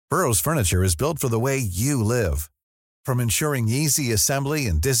Burrow's furniture is built for the way you live. From ensuring easy assembly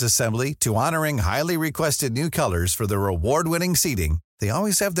and disassembly to honoring highly requested new colors for their award-winning seating, they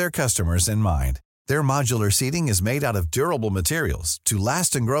always have their customers in mind. Their modular seating is made out of durable materials to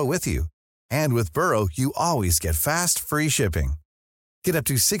last and grow with you. And with Burrow, you always get fast, free shipping. Get up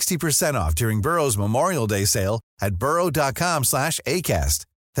to 60% off during Burrow's Memorial Day sale at burrow.com/ACAST.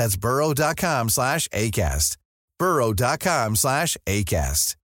 That's burrow.com/ACAST.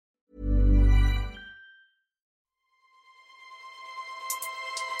 burrow.com/ACAST.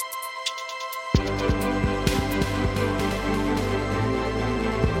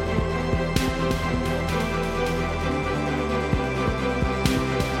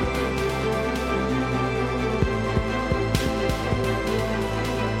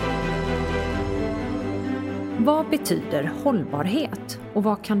 Vad betyder hållbarhet och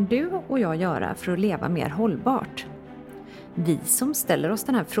vad kan du och jag göra för att leva mer hållbart? Vi som ställer oss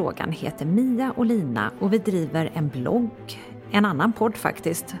den här frågan heter Mia och Lina och vi driver en blogg, en annan podd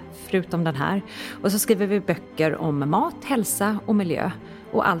faktiskt, förutom den här. Och så skriver vi böcker om mat, hälsa och miljö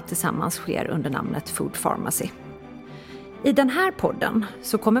och allt tillsammans sker under namnet Food Pharmacy. I den här podden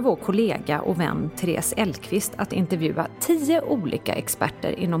så kommer vår kollega och vän Therese Elkvist att intervjua 10 olika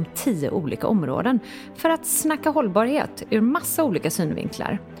experter inom 10 olika områden för att snacka hållbarhet ur massa olika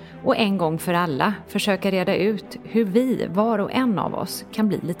synvinklar. Och en gång för alla försöka reda ut hur vi, var och en av oss, kan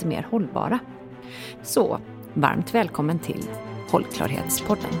bli lite mer hållbara. Så, varmt välkommen till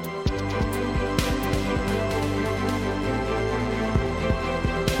Hållklarhetspodden.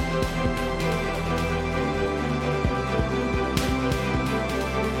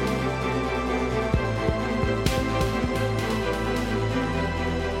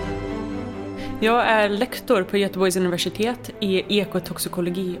 Jag är lektor på Göteborgs universitet i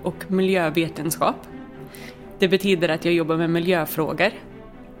ekotoxikologi och miljövetenskap. Det betyder att jag jobbar med miljöfrågor.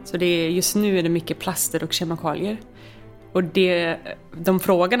 Så just nu är det mycket plaster och kemikalier. Och de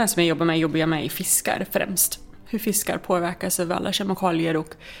frågorna som jag jobbar med i fiskar främst. Hur fiskar påverkas av alla kemikalier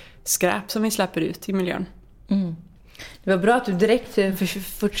och skräp som vi släpper ut i miljön. Mm. Det var bra att du direkt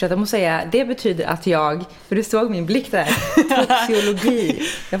fortsatte med att säga det betyder att för du såg min blick där, toxikologi.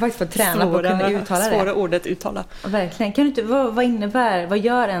 Jag har faktiskt fått träna på att kunna uttala det. Svåra ordet uttala. Verkligen. Kan du inte, vad innebär, vad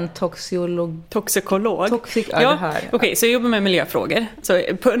gör en toxikolog? Okej, så jag jobbar med miljöfrågor. Så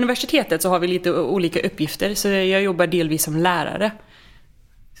på universitetet så har vi lite olika uppgifter, så jag jobbar delvis som lärare.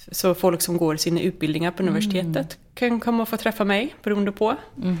 Så folk som går sina utbildningar på universitetet kan komma och få träffa mig beroende på.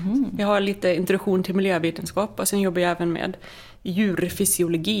 Jag har lite introduktion till miljövetenskap och sen jobbar jag även med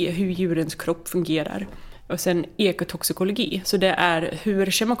djurfysiologi, hur djurens kropp fungerar. Och sen ekotoxikologi, så det är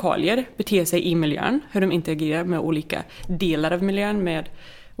hur kemikalier beter sig i miljön, hur de interagerar med olika delar av miljön, med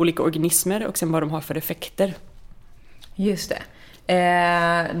olika organismer och sen vad de har för effekter. Just det.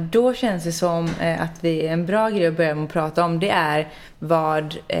 Då känns det som att en bra grej att börja med att prata om det är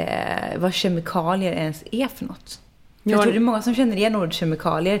vad kemikalier ens är för något. Jag tror det är många som känner igen ordet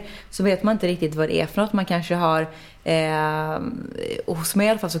kemikalier, så vet man inte riktigt vad det är för något. Man kanske har hos mig i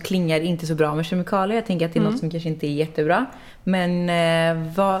alla fall så klingar det inte så bra med kemikalier. Jag tänker att det är något som kanske inte är jättebra. Men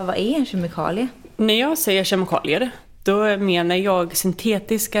vad är en kemikalie? När jag säger kemikalier, då menar jag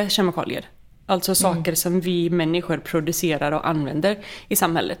syntetiska kemikalier. Alltså saker som vi människor producerar och använder i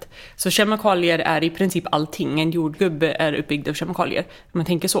samhället. Så kemikalier är i princip allting. En jordgubbe är uppbyggd av kemikalier, om man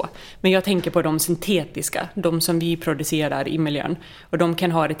tänker så. Men jag tänker på de syntetiska, de som vi producerar i miljön. Och de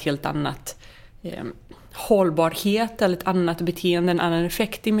kan ha ett helt annat hållbarhet eller ett annat beteende, en annan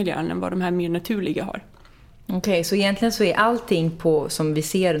effekt i miljön än vad de här mer naturliga har. Okej, så egentligen så är allting som vi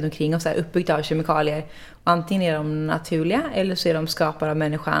ser runt omkring oss uppbyggt av kemikalier. Antingen är de naturliga eller så är de skapade av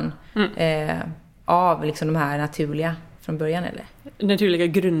människan av liksom de här naturliga från början, eller? Naturliga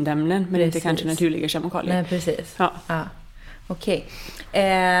grundämnen, men inte kanske naturliga kemikalier. Nej, precis. Ja. Okej.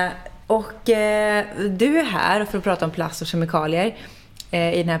 Du är här för att prata om plast och kemikalier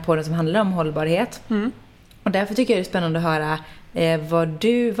i den här podden som handlar om hållbarhet. Och därför tycker jag det är spännande att höra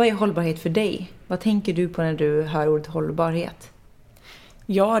vad är hållbarhet för dig? Vad tänker du på när du hör ordet hållbarhet?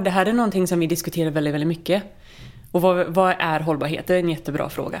 Ja, det här är någonting som vi diskuterar väldigt, väldigt mycket. Och vad är hållbarhet? Det är en jättebra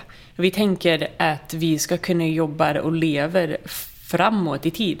fråga. Vi tänker att vi ska kunna jobba och leva framåt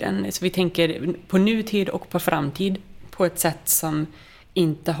i tiden. Så vi tänker på nutid och på framtid på ett sätt som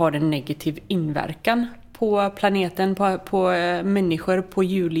inte har en negativ inverkan på planeten, på människor, på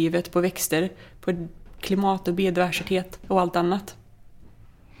djurlivet, på växter, på klimat och biodiversitet och allt annat.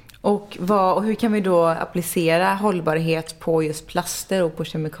 Och hur kan vi då applicera hållbarhet på just plaster och på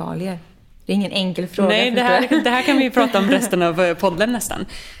kemikalier? Det är ingen enkel fråga. Nej, det här kan vi prata om resten av podden nästan.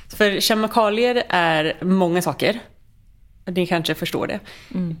 För kemikalier är många saker. Ni kanske förstår det.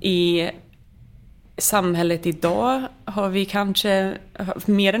 I samhället idag har vi kanske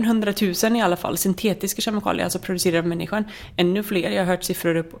mer än 100 000 i alla fall syntetiska kemikalier, alltså producerade av människan. Ännu fler, jag har hört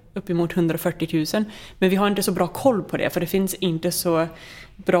siffror uppemot 140 000. Men vi har inte så bra koll på det, för det finns inte så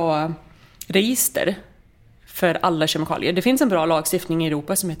bra register för alla kemikalier. Det finns en bra lagstiftning i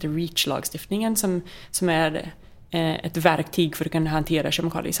Europa som heter REACH-lagstiftningen som är ett verktyg för att kunna hantera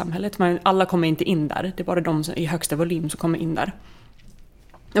kemikalier i samhället. Men alla kommer inte in där. Det är bara de som i högsta volym som kommer in där.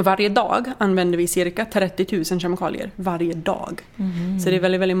 Och varje dag använder vi cirka 30 000 kemikalier. Varje dag. Så det är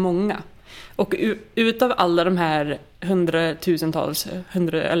väldigt, väldigt många. Och utav alla de här 10 000-tals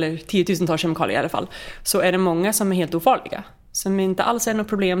kemikalier i alla fall, så är det många som är helt ofarliga. Som inte alls är något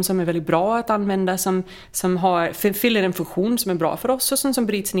problem, som är väldigt bra att använda, som fyller en funktion som är bra för oss och som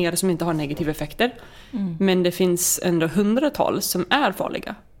bryts ner och som inte har negativa effekter. Men det finns ändå 100-tals som är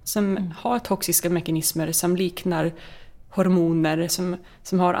farliga. Som har toxiska mekanismer som liknar hormoner,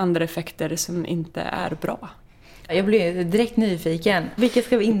 som har andra effekter som inte är bra. Jag blir direkt nyfiken. Vilka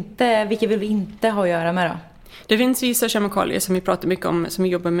vill vi inte ha att göra med då? Det finns vissa kemikalier som vi pratar mycket om, som vi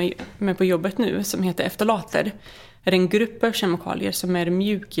jobbar med på jobbet nu, som heter eftalater. Det är en grupp av kemikalier som är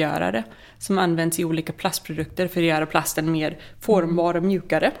mjukgörare, som används i olika plastprodukter för att göra plasten mer formbar och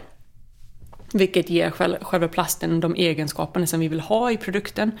mjukare. Vilket ger själva plasten de egenskaperna som vi vill ha i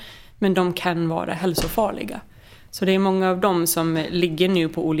produkten, men de kan vara hälsofarliga. Så det är många av dem som ligger nu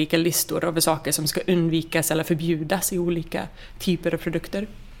på olika listor över saker som ska undvikas eller förbjudas i olika typer av produkter.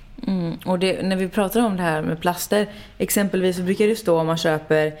 Och när vi pratar om det här med plaster, exempelvis så brukar det stå om man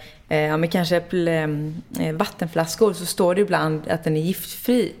köper kanske vattenflaskor, så står det ibland att den är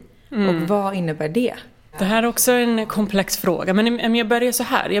giftfri. Och vad innebär det? Det här är också en komplex fråga, men jag börjar så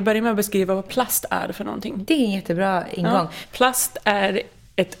här. Jag börjar med att beskriva vad plast är för någonting. Det är en jättebra ingång. Ja, plast är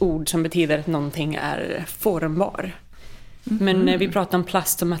ett ord som betyder att någonting är formbar. Men när vi pratar om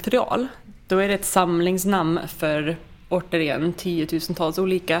plast som material, då är det ett samlingsnamn för återigen 10 000-tals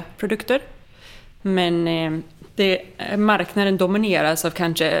olika produkter. Men marknaden domineras av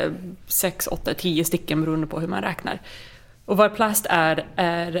kanske 6, 8, 10 stycken beroende på hur man räknar. Och vad plast är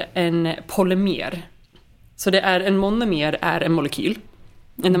en polymer. Så en monomer är en molekyl.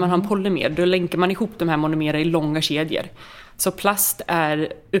 När man har en polymer, då länkar man ihop de här monomerna i långa kedjor. Så plast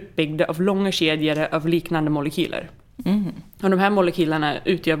är uppbyggda av långa kedjor av liknande molekyler. Och de här molekylerna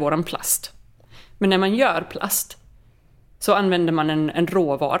utgör våran plast. Men när man gör plast så använder man en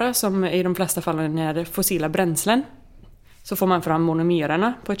råvara som i de flesta fallen är fossila bränslen. Så får man fram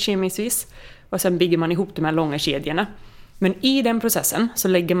monomererna på ett kemiskt vis. Och sen bygger man ihop de här långa kedjorna. Men i den processen så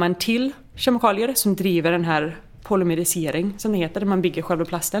lägger man till kemikalier som driver den här polymerisering som det heter, där man bygger själva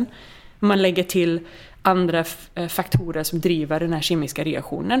plasten. Man lägger till andra faktorer som driver den här kemiska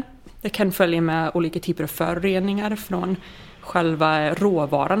reaktionen. Det kan följa med olika typer av föroreningar från själva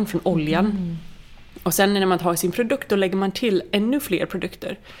råvaran, från oljan. Och sen när man tar sin produkt, då lägger man till ännu fler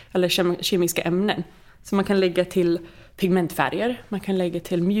produkter eller kemiska ämnen. Så man kan lägga till pigmentfärger, man kan lägga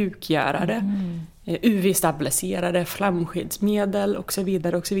till mjukgörare, UV-stabiliserare, flamskyddsmedel och så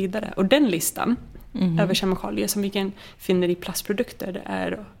vidare och så vidare. Och den listan över kemikalier som vi finner i plastprodukter, det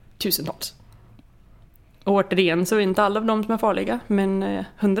är tusentals. Och återigen så är inte alla av dem som är farliga, men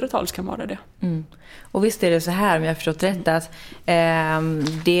 100-tals kan vara det. Och visst är det så här, om jag har förstått rätt, att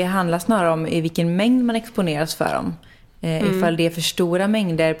det handlar snarare om i vilken mängd man exponeras för dem. Ifall det är för stora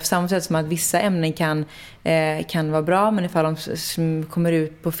mängder, på samma sätt som att vissa ämnen kan vara bra, men ifall de kommer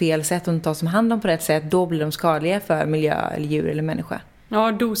ut på fel sätt och inte tas om hand om på rätt sätt, då blir de skadliga för miljö eller djur eller människa.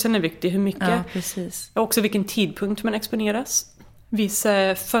 Ja, dosen är viktig, hur mycket. Ja, precis. Och också vilken tidpunkt man exponeras.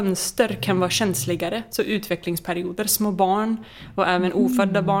 Vissa fönster kan vara känsligare, så utvecklingsperioder, små barn och även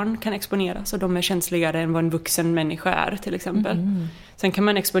ofödda barn kan exponeras, och de är känsligare än vad en vuxen människa är till exempel. Sen kan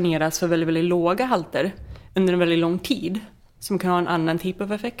man exponeras för väldigt, väldigt låga halter under en väldigt lång tid som kan ha en annan typ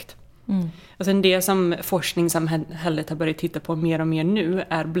av effekt. Och sen det som forskningssamhället har börjat titta på mer och mer nu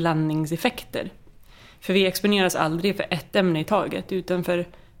är blandningseffekter. För vi exponeras aldrig för ett ämne i taget utan för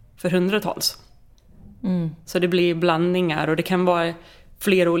 100-tals. Så det blir blandningar, och det kan vara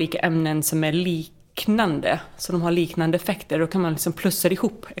flera olika ämnen som är liknande, så de har liknande effekter. Då kan man liksom plussa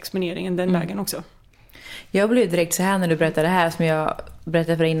ihop exponeringen den vägen också. Jag blev direkt så här när du berättade det här, som jag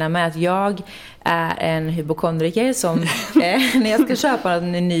berättade för innan med, att jag är en hypokondriker som när jag ska köpa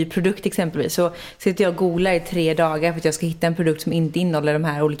en ny produkt exempelvis, så sitter jag och googlar i 3 dagar för att jag ska hitta en produkt som inte innehåller de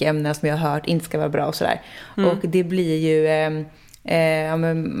här olika ämnena som jag har hört inte ska vara bra och sådär. Och det blir ju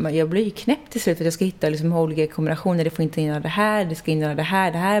jag blir ju knäpp till slut för att jag ska hitta liksom olika kombinationer. Det får inte innehålla det här, det ska innehålla det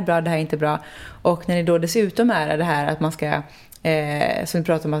här är bra, det här är inte bra. Och när det då dessutom är det här att man ska som vi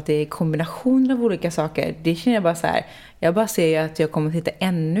pratar om att det är kombinationer av olika saker. Det känner jag bara så här. Jag bara ser ju att jag kommer att hitta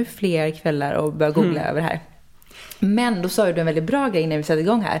ännu fler kvällar och börja googla över det här. Men då sa du en väldigt bra grej när vi satte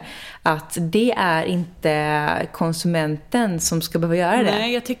igång här. Att det är inte konsumenten som ska behöva göra det.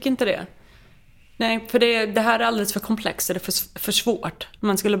 Nej, jag tycker inte det. Nej, för det här är alldeles för komplext. Det är för svårt.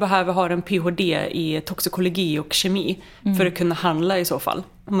 Man skulle behöva ha en PhD i toxikologi och kemi för att kunna handla i så fall.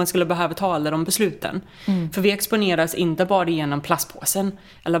 Man skulle behöva ta alla de besluten. För vi exponeras inte bara genom plastpåsen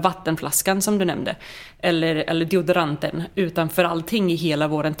eller vattenflaskan som du nämnde. Eller deodoranten. Utan för allting i hela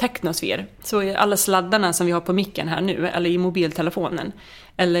vår teknosfär. Så alla sladdarna som vi har på micken här nu. Eller i mobiltelefonen.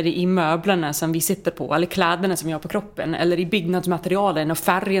 Eller i möblerna som vi sitter på. Eller kläderna som vi har på kroppen. Eller i byggnadsmaterialen och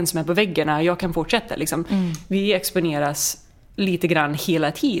färgen som är på väggarna. Jag kan fortsätta liksom. Vi exponeras lite grann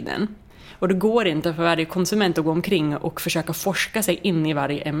hela tiden. Och det går inte för varje konsument att gå omkring och försöka forska sig in i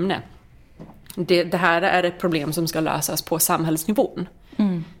varje ämne. Det här är ett problem som ska lösas på samhällsnivån.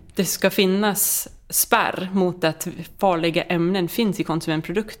 Det ska finnas spärr mot att farliga ämnen finns i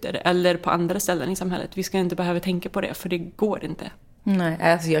konsumentprodukter eller på andra ställen i samhället. Vi ska inte behöva tänka på det, för det går inte. Nej,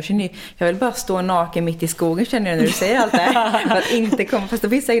 alltså jag vill bara stå naken mitt i skogen, känner jag när du säger allt det här. För att inte komma, fast det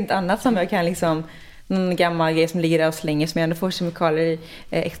finns säkert annat som jag kan liksom, någon gammal grej som ligger där och slänger som jag ändå får kemikalier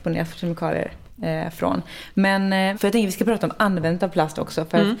exponerat för kemikalier från. Men för jag tänker vi ska prata om användandet av plast också,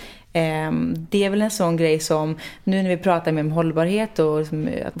 för att det är väl en sån grej som nu när vi pratar mer om hållbarhet och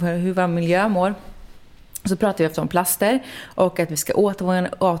hur vår miljö mår, så pratar vi ofta om plaster och att vi ska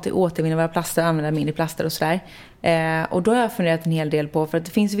återvinna våra plaster och använda mindre plaster och sådär. Och då har jag funderat en hel del på, för att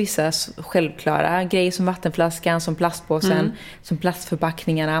det finns vissa självklara grejer som vattenflaskan, som plastpåsen, som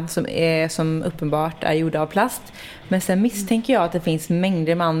plastförpackningarna som uppenbart är gjorda av plast. Men sen misstänker jag att det finns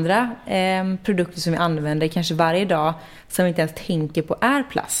mängder med andra produkter som vi använder kanske varje dag som vi inte ens tänker på är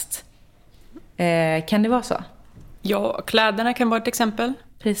plast. Kan det vara så? Ja, kläderna kan vara ett exempel.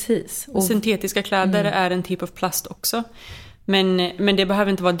 Precis. Och syntetiska kläder är en typ av plast också. Men det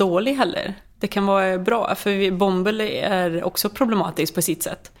behöver inte vara dålig heller. Det kan vara bra, för bomull är också problematiskt på sitt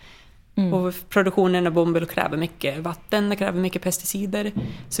sätt. Och produktionen av bomull kräver mycket vatten, det kräver mycket pesticider.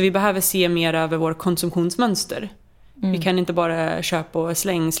 Så vi behöver se mer över vår konsumtionsmönster. Vi kan inte bara köpa och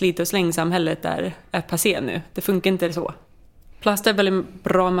slita och slängsamhället är passé nu. Det funkar inte så. Plast är väldigt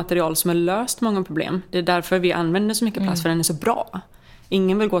bra material som har löst många problem. Det är därför vi använder så mycket plast, för den är så bra.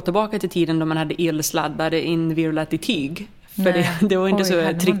 Ingen vill gå tillbaka till tiden då man hade elsladdar invirvlat i tyg. För det var inte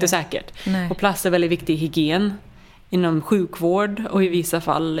så tryggt och säkert. Och plast är väldigt viktig i hygien. Inom sjukvård och i vissa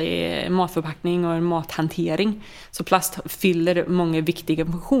fall i matförpackning och mathantering. Så plast fyller många viktiga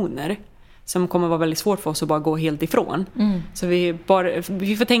funktioner som kommer vara väldigt svårt för oss att bara gå helt ifrån. Så vi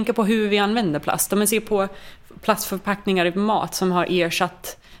får tänka på hur vi använder plast. Om man ser på plastförpackningar i mat som har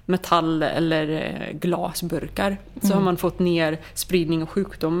ersatt metall eller glasburkar, så har man fått ner spridning av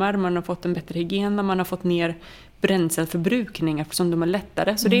sjukdomar, man har fått en bättre hygien, man har fått ner bränsleförbrukning eftersom de är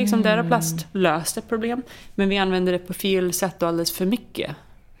lättare. Så det är liksom där har plast löst ett problem, men vi använder det på fel sätt och alldeles för mycket.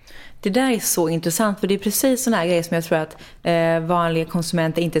 Det där är så intressant, för det är precis sån här grejer som jag tror att vanliga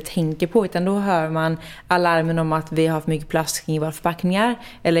konsumenter inte tänker på, utan då hör man alarmen om att vi har för mycket plast kring våra förpackningar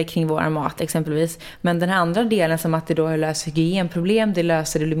eller kring vår mat exempelvis. Men den här andra delen som att det då löser hygienproblem, det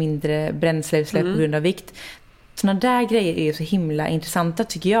löser det mindre bränsleutsläpp på grund av vikt. Såna där grejer är ju så himla intressanta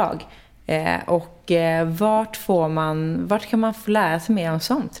tycker jag. Och vart kan man få lära sig mer om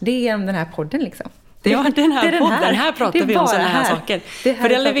sånt? Det är genom den här podden liksom. Den här pratar vi om sådana här saker. För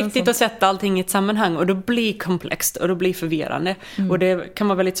det är viktigt att sätta allting i ett sammanhang, och då blir komplext och då blir förvirrande. Och det kan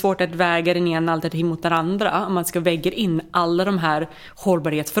vara väldigt svårt att väga den ena alternativ mot den andra om man ska väga in alla de här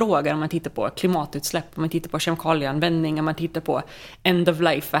hållbarhetsfrågor. Om man tittar på klimatutsläpp, om man tittar på kemikalieanvändning, om man tittar på end of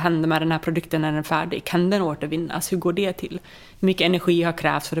life, vad händer med den här produkten när den är färdig? Kan den återvinnas? Hur går det till? Hur mycket energi har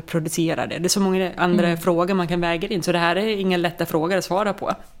krävts för att producera det? Det är så många andra frågor man kan väga in, så det här är inga lätta frågor att svara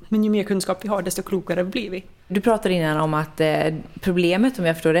på. Men ju mer kunskap vi har, desto klokare blir vi. Du pratade innan om att problemet, om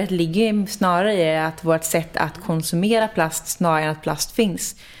jag förstår rätt, ligger snarare i att vårt sätt att konsumera plast snarare än att plast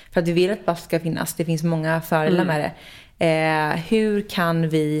finns. För att vi vill att plast ska finnas. Det finns många fördelar med det. Hur kan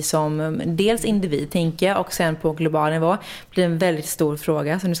vi som dels individ tänka, och sen på global nivå, blir en väldigt stor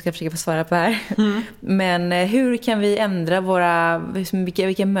fråga som du ska försöka få svara på här. Men hur kan vi ändra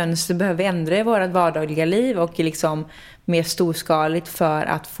vilka mönster behöver vi ändra i vårt vardagliga liv och liksom mer storskaligt för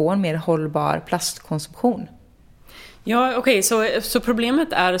att få en mer hållbar plastkonsumtion? Ja, okej, så problemet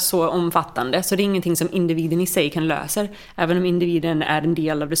är så omfattande så det är ingenting som individen i sig kan lösa. Även om individen är en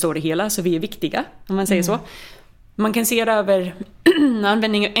del av det stora hela, så vi är viktiga, om man säger så. Man kan se det över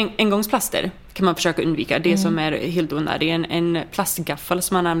användning av engångsplaster kan man försöka undvika. Det som är helt onödigt, en plastgaffel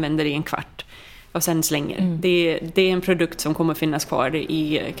som man använder i en kvart. och sen slänger. Det är en produkt som kommer finnas kvar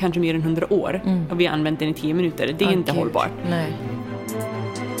i kanske mer än 100 år och vi har använt den i 10 minuter. Det är inte hållbart. Nej.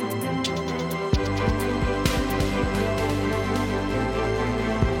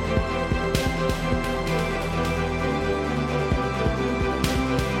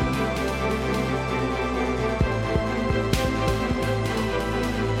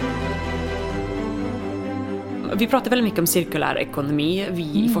 Vi pratar väldigt mycket om cirkulär ekonomi,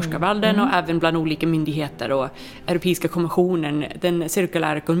 vi i forskarvärlden och även bland olika myndigheter och Europeiska kommissionen. Den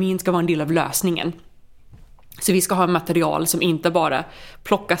cirkulära ekonomin ska vara en del av lösningen. Så vi ska ha material som inte bara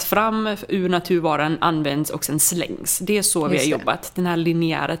plockas fram ur naturvaran, används och sen slängs. Det är så vi har jobbat, den här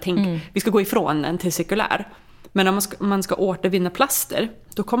linjära tänk. Vi ska gå ifrån den till cirkulär. Men om man ska återvinna plaster,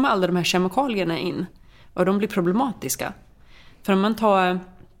 då kommer alla de här kemikalierna in och de blir problematiska. För om man tar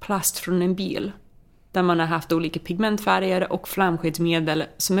plast från en bil där man har haft olika pigmentfärger och flamskyddsmedel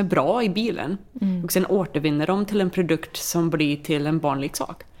som är bra i bilen och sen återvinner dem till en produkt som blir till en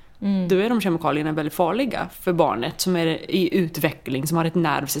barnleksak. Då är de kemikalierna väldigt farliga för barnet som är i utveckling, som har ett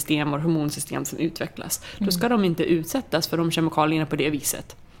nervsystem och hormonsystem som utvecklas. Då ska de inte utsättas för de kemikalierna på det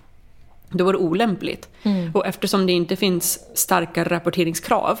viset. Då var det olämpligt. Och eftersom det inte finns starka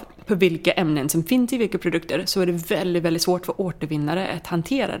rapporteringskrav på vilka ämnen som finns i vilka produkter så är det väldigt, väldigt svårt för återvinnare att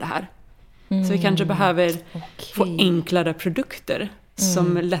hantera det här. Så vi kanske behöver få enklare produkter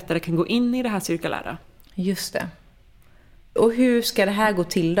som lättare kan gå in i det här cirkulära. Just det. Och hur ska det här gå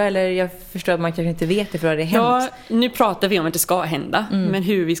till då? Eller jag förstår att man kanske inte vet det för att det är hemskt. Ja, nu pratar vi om att det ska hända. Men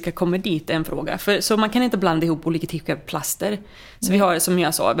hur vi ska komma dit är en fråga. Så man kan inte blanda ihop olika typer av plaster. Så vi har, som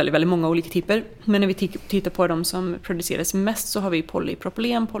jag sa, väldigt, väldigt många olika typer. Men när vi tittar på de som produceras mest så har vi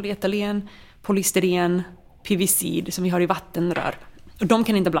polypropylen, polyetalen, polystyren, PVC som vi har i vattenrör. Och de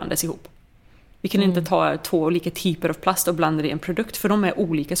kan inte blandas ihop. Vi kan inte ta 2 olika typer av plast och blanda det i en produkt för de är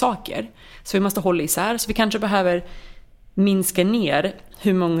olika saker. Så vi måste hålla isär. Så vi kanske behöver minska ner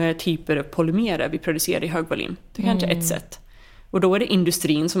hur många typer av polymerer vi producerar i hög volym. Det är kanske ett sätt. Och då är det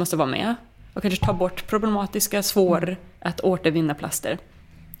industrin som måste vara med och kanske ta bort problematiska, svår att återvinna plaster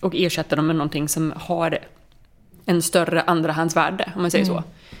och ersätta dem med någonting som har en större andrahandsvärde, om man säger så.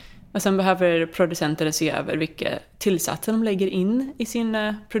 Och sen behöver producenter se över vilka tillsatser de lägger in i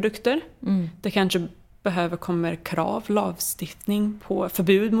sina produkter. Det kanske kommer krav, lagstiftning på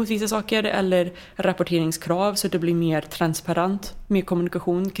förbud mot vissa saker eller rapporteringskrav så att det blir mer transparent, mer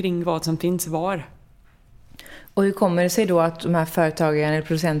kommunikation kring vad som finns var. Och hur kommer det sig då att de här företagen eller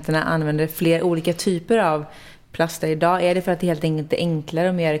producenterna använder fler olika typer av plaster idag? Är det för att det helt enkelt är enklare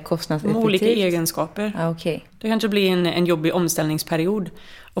och mer kostnadseffektivt? Olika egenskaper. Okay. Det kanske blir en jobbig omställningsperiod.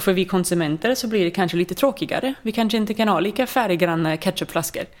 Och för vi konsumenter så blir det kanske lite tråkigare. Vi kanske inte kan ha lika färggranna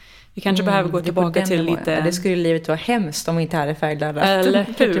ketchupflaskor. Vi kanske behöver gå tillbaka till lite... Ja, det skulle livet vara hemskt om vi inte hade färgglada eller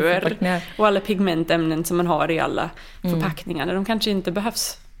hur? Och alla pigmentämnen som man har i alla förpackningar. De kanske inte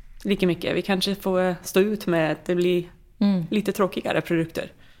behövs lika mycket. Vi kanske får stå ut med att det blir lite tråkigare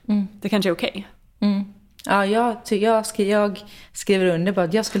produkter. Det kanske är okej. Ja, jag skriver under på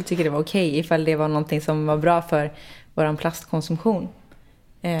att jag skulle tycka det var okej ifall det var någonting som var bra för vår plastkonsumtion.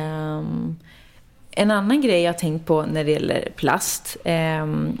 En annan grej jag tänkt på när det gäller plast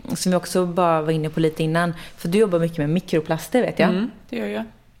som vi också bara var inne på lite innan, för du jobbar mycket med mikroplaster, vet jag. Det gör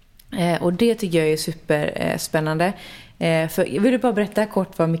jag. Och det tycker jag är superspännande. För vill du bara berätta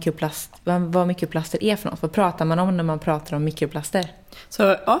kort vad mikroplaster är för något? Vad pratar man om när man pratar om mikroplaster? Så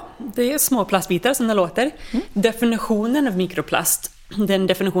ja, det är små plastbitar som det låter. Definitionen av mikroplast, den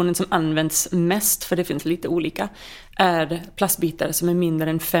definitionen som används mest, för det finns lite olika, är plastbitar som är mindre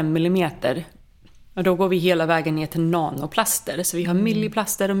än 5 millimeter. Och då går vi hela vägen ner till nanoplaster. Så vi har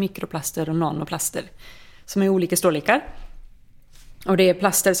milliplaster och mikroplaster och nanoplaster som är olika storlekar. Och det är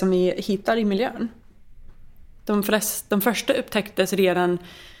plaster som vi hittar i miljön. De första upptäcktes redan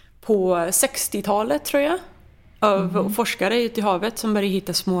på 60-talet, tror jag, av forskare ute i havet som började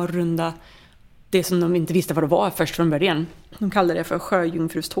hitta små runda, det som de inte visste vad det var först från början. De kallade det för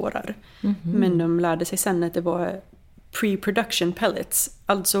sjöjungfrustårar. Men de lärde sig sen att det var pre-production pellets,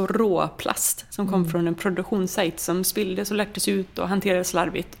 alltså råplast som kom från en produktionssajt som spilldes och läcktes ut och hanterades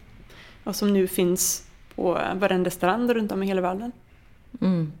slarvigt. Och som nu finns på varenda strand runt om i hela världen.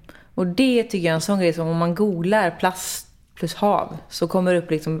 Och det tycker jag är en sån grej som om man googlar plast plus hav så kommer det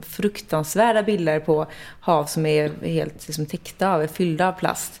upp liksom fruktansvärda bilder på hav som är helt liksom täckta av, är fyllda av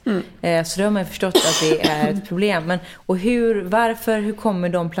plast. Så då har man förstått att det är ett problem. Men, och hur kommer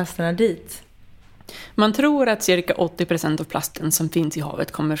de plasterna dit? Man tror att cirka 80% av plasten som finns i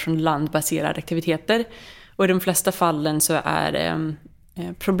havet kommer från landbaserade aktiviteter. Och i de flesta fallen så är det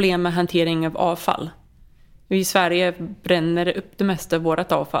problem med hantering av avfall. Vi i Sverige bränner upp det mesta av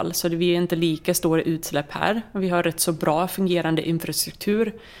vårt avfall, så vi är inte lika stora utsläpp här. Och vi har rätt så bra fungerande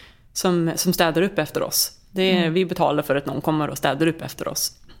infrastruktur som städar upp efter oss. Vi betalar för att någon kommer och städar upp efter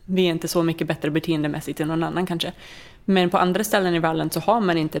oss. Vi är inte så mycket bättre beteendemässigt än någon annan kanske. Men på andra ställen i världen så har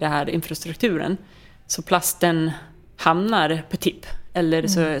man inte den här infrastrukturen. Så plasten hamnar på tipp.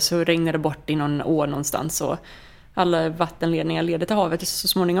 Eller så regnar det bort i någon å någonstans. Och alla vattenledningar leder till havet så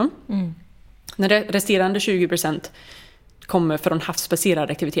småningom. När resterande 20% kommer från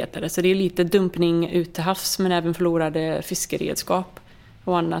havsbaserade aktiviteter. Så det är lite dumpning ut till havs, men även förlorade fiskeredskap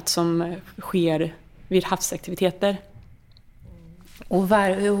och annat som sker vid havsaktiviteter. Och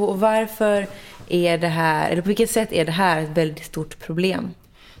varför är det här, eller på vilket sätt är det här ett väldigt stort problem?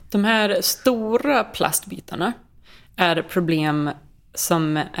 De här stora plastbitarna är problem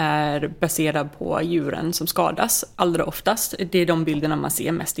som är baserade på djuren som skadas allra oftast. Det är de bilderna man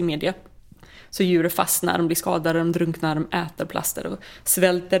ser mest i media. Så djur fastnar, de blir skadade, de drunknar, de äter plaster och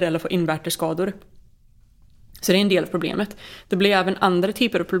svälter eller får invärtesskador. Så det är en del av problemet. Det blir även andra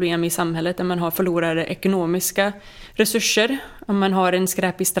typer av problem i samhället där man har förlorade ekonomiska resurser. Om man har en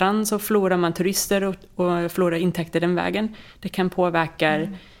skräpig strand så förlorar man turister och förlorar intäkter den vägen. Det kan påverka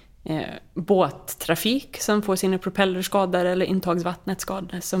båttrafik som får sina propeller skadade eller intagsvattnet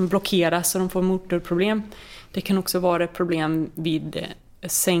skadade som blockeras och de får motorproblem. Det kan också vara problem vid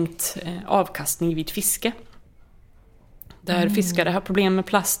sänkt avkastning vid fiske. Där fiskare har problem med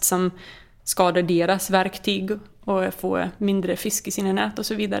plast som skadar deras verktyg och får mindre fisk i sina nät och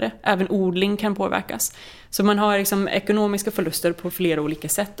så vidare. Även odling kan påverkas. Så man har liksom ekonomiska förluster på flera olika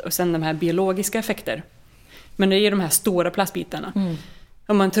sätt och sen de här biologiska effekter. Men det är de här stora plastbitarna.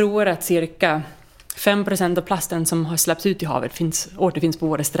 Om man tror att cirka 5% av plasten som har släppts ut i havet återfinns på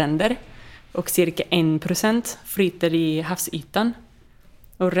våra stränder och cirka 1% flyter i havsytan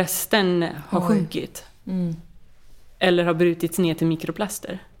och resten har sjunkit eller har brutits ner till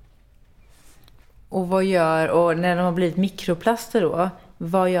mikroplaster. Och när de har blivit mikroplaster då,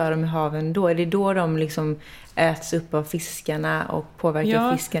 vad gör de i haven då? Är det då de liksom äts upp av fiskarna och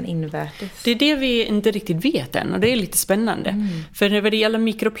påverkar fisken invärtes? Det är det vi inte riktigt vet än och det är lite spännande. För när det gäller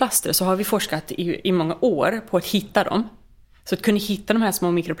mikroplaster så har vi forskat i många år på att hitta dem. Så att kunna hitta de här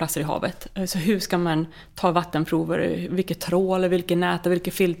små mikroplaster i havet. Så hur ska man ta vattenprover, vilka trålar, vilka nät och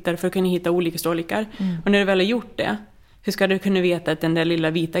vilka filter för att kunna hitta olika storlekar. Och när du väl har gjort det, hur ska du kunna veta att den där lilla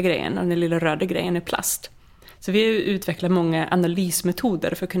vita grejen och den lilla röda grejen är plast? Så vi har utvecklat många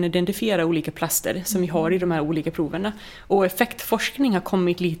analysmetoder för att kunna identifiera olika plaster som vi har i de här olika proverna. Och effektforskning har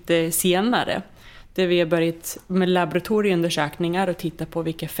kommit lite senare. Där vi har börjat med laboratorieundersökningar och titta på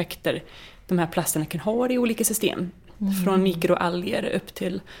vilka effekter de här plasterna kan ha i olika system. Från mikroalger upp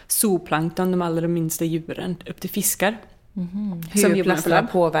till zooplankton, de allra minsta djuren, upp till fiskar. Hur plasterna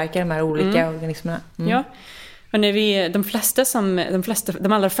påverkar de här olika organismerna. Ja. Och när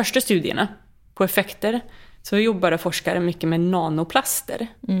de allra första studierna på effekter så jobbade forskare mycket med nanoplaster.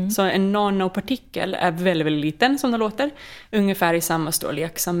 Så en nanopartikel är väldigt, väldigt liten som det låter. Ungefär i samma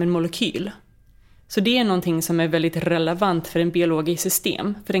storlek som en molekyl. Så det är någonting som är väldigt relevant för en biologisk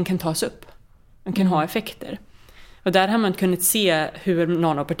system. För den kan tas upp. Den kan ha effekter. Och där har man kunnat se hur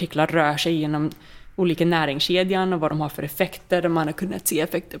nanopartiklar rör sig genom olika näringskedjan och vad de har för effekter. Man har kunnat se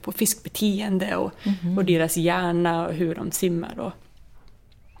effekter på fiskbeteende och deras hjärna och hur de simmar och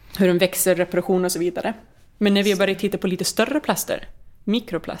hur de växer, reparation och så vidare. Men när vi börjar titta på lite större plaster,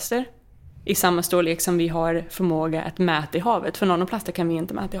 mikroplaster, i samma storlek som vi har förmåga att mäta i havet. För nanoplaster kan vi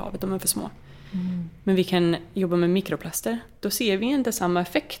inte mäta i havet, de är för små. Men vi kan jobba med mikroplaster. Då ser vi inte samma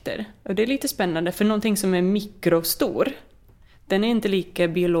effekter. Och det är lite spännande, för någonting som är mikrostor, den är inte lika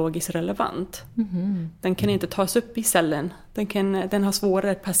biologiskt relevant. Den kan inte tas upp i cellen. Den har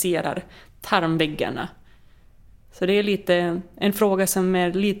svårare att passera tarmväggarna. Så det är lite en fråga som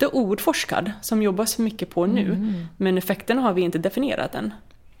är lite outforskad, som jobbas mycket på nu. Men effekterna har vi inte definierat än.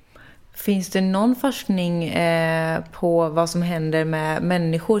 Finns det någon forskning på vad som händer med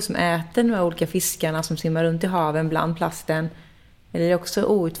människor som äter de här olika fiskarna som simmar runt i haven bland plasten? Eller är det också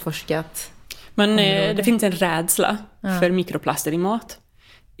outforskat? Men det finns en rädsla för mikroplaster i mat.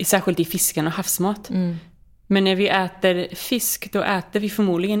 Särskilt i fisken och havsmat. Men när vi äter fisk, då äter vi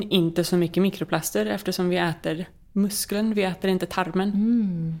förmodligen inte så mycket mikroplaster eftersom vi äter muskeln, vi äter inte tarmen.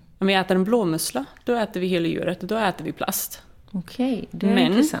 Om vi äter en blåmussla, då äter vi hela djuret och då äter vi plast. Okej, det är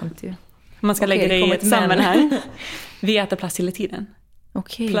intressant ju. Om man ska lägga det i ett sammanhang. Vi äter plast hela tiden.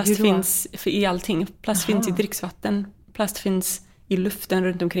 Plast finns i allting. Plast finns i dricksvatten. Plast finns i luften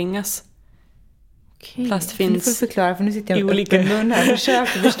runt omkring oss. Plast finns. Du får förklara, för nu sitter jag med öppen mun här och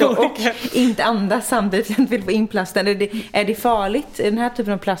försöker förstå och inte andas samtidigt. Jag vill få in plasten. Är det farligt? Är den här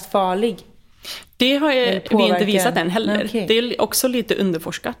typen av plast farlig? Det har vi inte visat än heller. Nej, okay. Det är också lite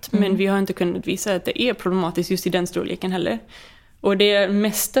underforskat, men vi har inte kunnat visa att det är problematiskt just i den storleken heller. Och det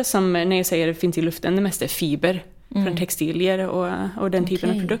mesta som, när jag säger det finns i luften, det mesta är fiber från textilier och den typen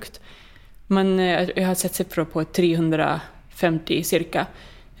av produkt. Men jag har sett siffror på 350 cirka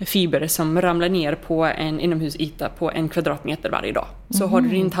fiber som ramlar ner på en inomhusyta på 1 kvadratmeter varje dag. Så har du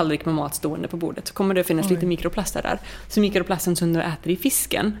din tallrik med mat stående på bordet så kommer det finnas lite mikroplaster där. Så mikroplasten som du äter i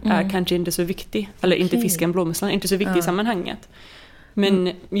fisken är kanske inte så viktig. Eller inte fisken, blåmusslan, inte så viktig i sammanhanget.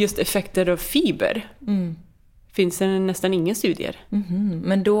 Men just effekter av fiber finns det nästan inga studier.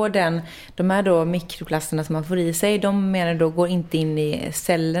 Men då de här då mikroplasterna som man får i sig, de menar då går inte in i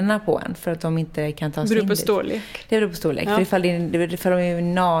cellerna på en för att de inte kan ta sig in. Det beror på storlek. Det beror på storlek. Ja. För de är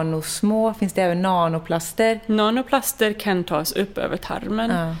nanosmå, finns det även nanoplaster? Nanoplaster kan tas upp över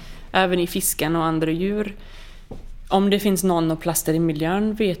tarmen, även i fisken och andra djur. Om det finns nanoplaster i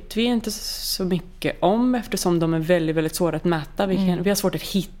miljön vet vi inte så mycket om, eftersom de är väldigt, väldigt svåra att mäta. Vi har svårt att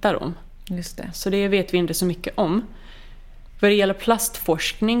hitta dem. Just det. Så det vet vi inte så mycket om. Vad det gäller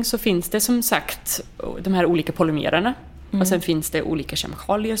plastforskning så finns det som sagt de här olika polymererna. Och sen finns det olika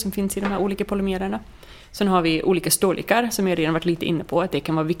kemikalier som finns i de här olika polymererna. Sen har vi olika storlekar som jag redan varit lite inne på. Att det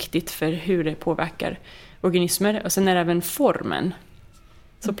kan vara viktigt för hur det påverkar organismer. Och sen är det även formen.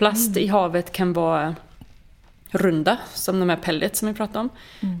 Så plast i havet kan vara runda, som de här pellets som vi pratade om.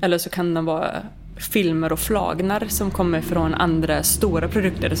 Eller så kan de vara filmer och flagnar som kommer från andra stora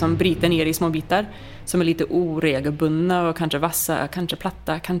produkter som bryter ner i små bitar som är lite oregelbundna och kanske vassa, kanske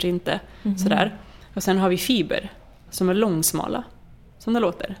platta, kanske inte. Sådär. Och sen har vi fiber som är långsmala, som det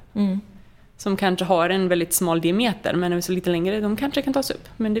låter. Som kanske har en väldigt smal diameter, men är så lite längre, de kanske kan tas upp.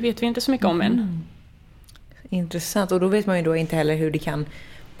 Men det vet vi inte så mycket om än. Intressant, och då vet man ju då inte heller hur det kan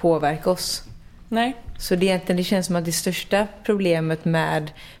påverka oss. Nej. Så det känns som att det största problemet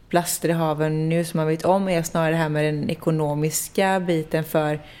med plaster i haven nu som man vet om är snarare det här med den ekonomiska biten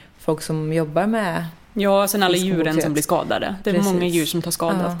för folk som jobbar med. Ja, sen alla djuren som blir skadade. Det är många djur som tar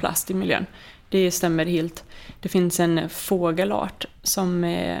skada av plast i miljön. Det stämmer helt. Det finns en fågelart som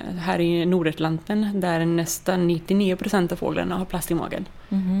är här i Nordatlanten där nästan 99% av fåglarna har plast i magen.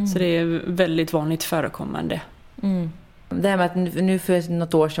 Så det är väldigt vanligt förekommande. Det här med att nu för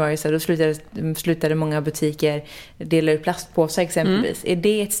något år sedan var det så, då slutade många butiker dela ut plastpåsar exempelvis. Är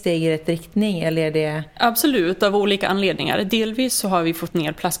det ett steg i rätt riktning eller är det... Absolut, av olika anledningar. Delvis så har vi fått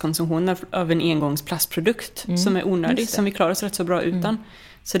ner plastkonsumtionen av en engångsplastprodukt som är onödig, som vi klarar oss rätt så bra utan.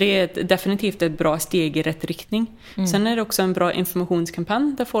 Så det är definitivt ett bra steg i rätt riktning. Sen är det också en bra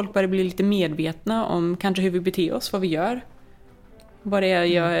informationskampanj där folk börjar bli lite medvetna om kanske hur vi beter oss, vad vi gör. Vad det är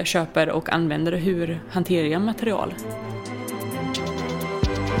jag köper och använder och hur hanterar jag material.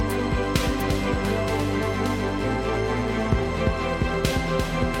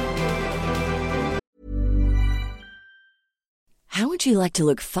 How would you like to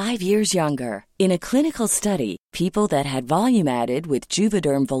look 5 years younger? In a clinical study, people that had volume added with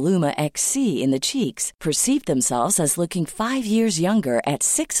Juvederm Voluma XC in the cheeks perceived themselves as looking 5 years younger at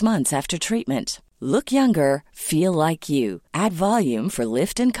 6 months after treatment. Look younger, feel like you. Add volume for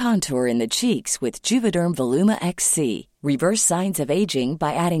lift and contour in the cheeks with Juvederm Voluma XC. Reverse signs of aging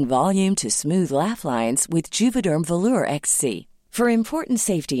by adding volume to smooth laugh lines with Juvederm Volure XC. For important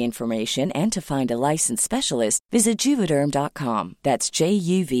safety information and to find a licensed specialist, visit Juvederm.com. That's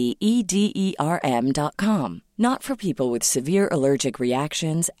JUVEDERM.com. Not for people with severe allergic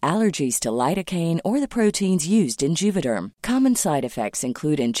reactions, allergies to lidocaine, or the proteins used in Juvederm. Common side effects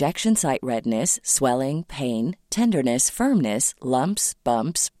include injection site redness, swelling, pain, tenderness, firmness, lumps,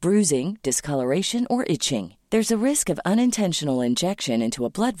 bumps, bruising, discoloration, or itching. There's a risk of unintentional injection into a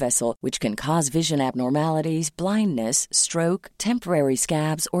blood vessel, which can cause vision abnormalities, blindness, stroke, temporary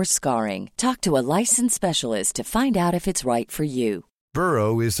scabs, or scarring. Talk to a licensed specialist to find out if it's right for you.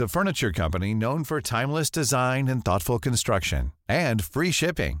 Burrow is a furniture company known for timeless design and thoughtful construction, and free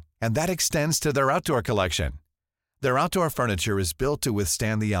shipping, and that extends to their outdoor collection. Their outdoor furniture is built to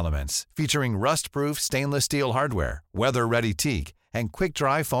withstand the elements, featuring rust-proof stainless steel hardware, weather-ready teak, and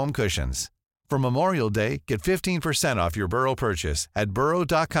quick-dry foam cushions. For Memorial Day, get 15% off your Burrow purchase at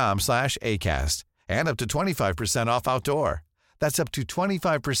burrow.com/acast and up to 25% off outdoor. That's up to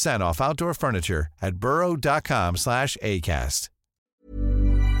 25% off outdoor furniture at burrow.com/acast.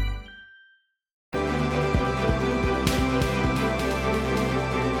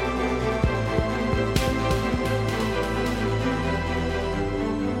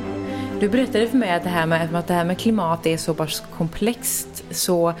 Du berättade för mig att det här med klimat är så pass komplext,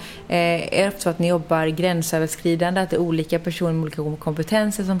 så är det ofta så att ni jobbar gränsöverskridande, att det är olika personer med olika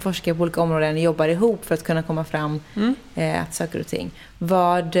kompetenser som forskar på olika områden och jobbar ihop för att kunna komma fram att saker och ting.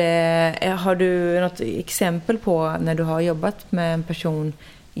 Har du något exempel på när du har jobbat med en person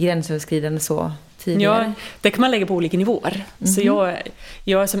gränsöverskridande så tidigare? Ja, det kan man lägga på olika nivåer. Så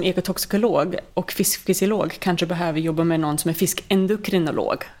jag som ekotoxikolog och fiskfysiolog kanske behöver jobba med någon som är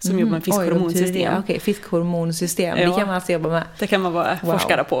fiskendokrinolog som jobbar med fiskhormonsystem. Okej, fiskhormonsystem. Det kan man alltså jobba med. Det kan man vara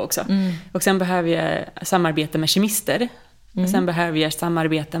forskare på också. Och sen behöver jag samarbeta med kemister. Och sen behöver jag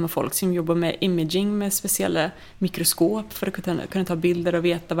samarbeta med folk som jobbar med imaging med speciella mikroskop för att kunna ta bilder och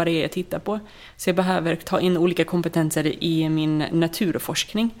veta vad det är jag tittar på. Så jag behöver ta in olika kompetenser i min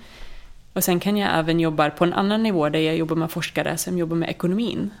naturforskning. Och sen kan jag även jobba på en annan nivå där jag jobbar med forskare som jobbar med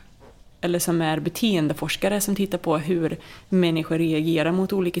ekonomin. Eller som är beteendeforskare som tittar på hur människor reagerar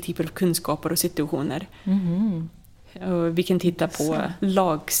mot olika typer av kunskaper och situationer. Och vi kan titta på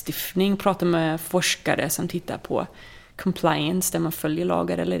lagstiftning, prata med forskare som tittar på compliance, där man följer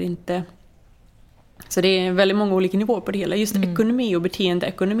lagar eller inte. Så det är väldigt många olika nivåer på det hela. Just ekonomi och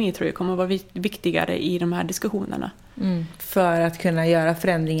beteendeekonomi tror jag kommer att vara viktigare i de här diskussionerna. För att kunna göra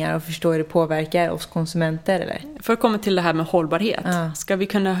förändringar och förstå hur det påverkar oss konsumenter, eller? För att komma till det här med hållbarhet. Ska vi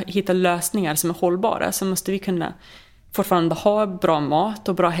kunna hitta lösningar som är hållbara så måste vi kunna fortfarande ha bra mat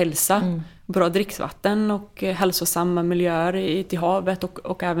och bra hälsa, bra dricksvatten och hälsosamma miljöer till havet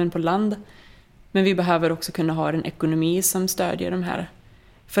och även på land. Men vi behöver också kunna ha en ekonomi som stödjer de här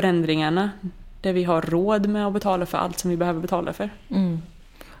förändringarna, där vi har råd med att betala för allt som vi behöver betala för.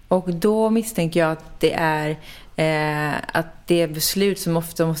 Och då misstänker jag att det är att det är beslut som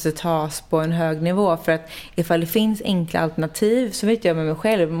ofta måste tas på en hög nivå. För att ifall det finns enkla alternativ, så vet jag med mig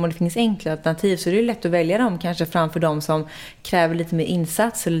själv, om det finns enkla alternativ så är det lätt att välja dem kanske framför de som kräver lite mer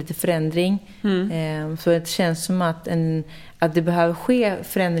insats eller lite förändring. Så det känns som att det behöver ske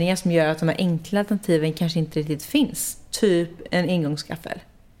förändringar som gör att de här enkla alternativen kanske inte riktigt finns. Typ en engångsskaffel.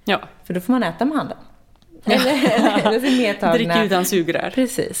 Ja. För då får man äta med handen. Eller medtagna. Drick utan sugrör.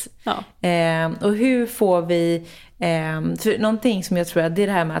 Precis. Ja. Och hur får vi... för någonting som jag tror att det är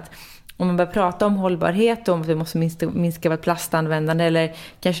det här med att om man börjar prata om hållbarhet och om vi måste minska vårt plastanvändande eller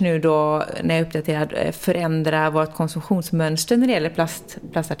kanske nu då när jag är uppdaterad förändra vårt konsumtionsmönster när det gäller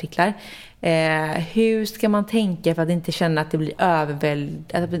plastartiklar. Hur ska man tänka för att inte känna att det blir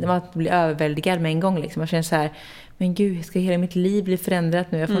överväldigad med en gång? Liksom. Man känner så här, men gud, ska hela mitt liv bli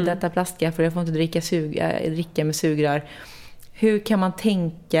förändrat nu? Jag får inte äta plastgaffel, jag får inte dricka med sugrör. Hur kan man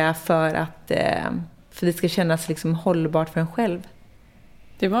tänka för att det ska kännas liksom hållbart för en själv?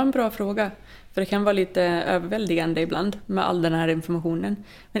 Det var en bra fråga. För det kan vara lite överväldigande ibland med all den här informationen.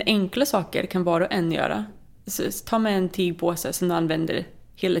 Men enkla saker kan var och en göra. Så ta med en tygpåse som du använder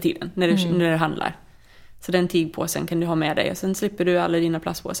hela tiden när du handlar. Så den tygpåsen kan du ha med dig och sen slipper du alla dina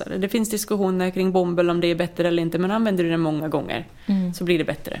plastpåsar. Det finns diskussioner kring bomull om det är bättre eller inte, men använder du den många gånger så blir det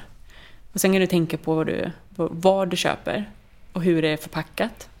bättre. Och sen kan du tänka på vad du köper och hur det är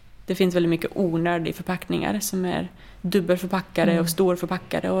förpackat. Det finns väldigt mycket onödiga förpackningar som är dubbelförpackade och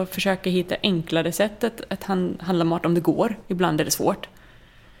storförpackade och försöka hitta enklare sätt att handla mat om det går. Ibland är det svårt.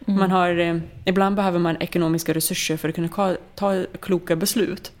 Ibland behöver man ekonomiska resurser för att kunna ta kloka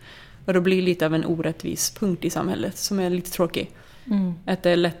beslut. Och då blir det lite av en orättvis punkt i samhället som är lite tråkig. Att det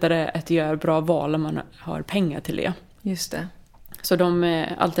är lättare att göra bra val om man har pengar till det. Just det. Så de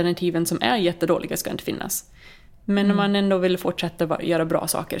alternativen som är jättedåliga ska inte finnas. Men om man ändå vill fortsätta göra bra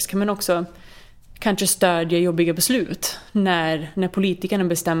saker så kan man också kanske stödja jobbiga beslut. När politikerna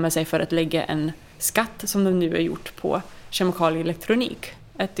bestämmer sig för att lägga en skatt som de nu har gjort på kemikalier och elektronik.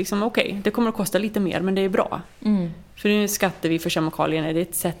 Att liksom, det kommer att kosta lite mer men det är bra. För nu skattar vi för kemikalierna. Det är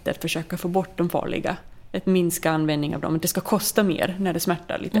ett sätt att försöka få bort de farliga. Att minska användning av dem. Att det ska kosta mer när det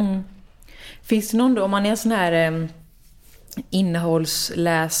smärtar lite. Finns det någon då, om man är en sån här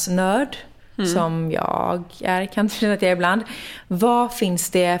innehållsläsnörd som jag är, kan känna att jag är ibland. Vad finns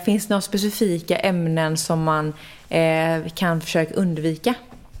det? Finns det några specifika ämnen som man kan försöka undvika?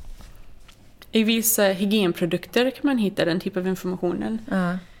 I vissa hygienprodukter kan man hitta den typ av informationen.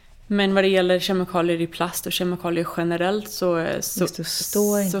 Men vad det gäller kemikalier i plast och kemikalier generellt så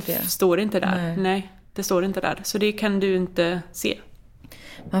står det inte där. Nej, det står inte där. Så det kan du inte se.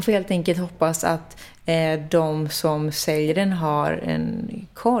 Man får helt enkelt hoppas att de som säljer den har en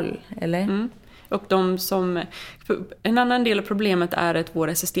koll, eller? Och en annan del av problemet är att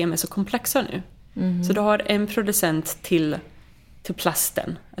våra system är så komplexa nu. Så du har en producent till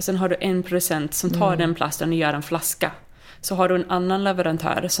plasten. Och sen har du en producent som tar den plasten och gör en flaska. Så har du en annan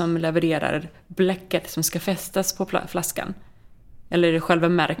leverantör som levererar bläcket som ska fästas på flaskan. eller själva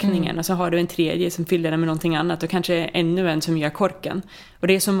märkningen, och så har du en tredje som fyller den med någonting annat och kanske ännu en som gör korken. Och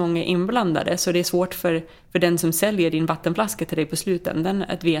det är så många inblandade så det är svårt för den som säljer din vattenflaska till dig på slutändan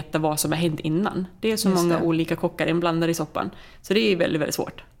att veta vad som har hänt innan. Det är så många olika kockar inblandade i soppan. Så det är väldigt, väldigt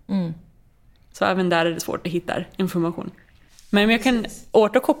svårt. Så även där är det svårt att hitta information. Men jag kan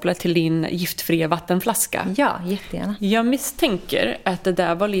återkoppla till din giftfria vattenflaska. Ja, jättegärna. Jag misstänker att det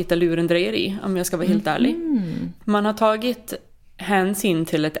där var lite lurendrejeri, om jag ska vara helt ärlig. Man har tagit hänsyn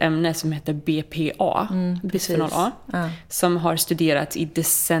till ett ämne som heter BPA, bisfenol A, som har studerats i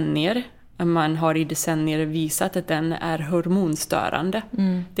decennier. Man har i decennier visat att den är hormonstörande.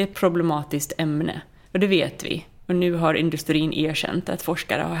 Det är ett problematiskt ämne, och det vet vi. Och nu har industrin erkänt att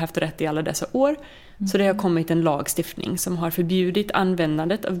forskare har haft rätt i alla dessa år. Så det har kommit en lagstiftning som har förbjudit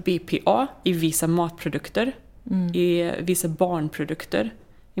användandet av BPA i vissa matprodukter, i vissa barnprodukter,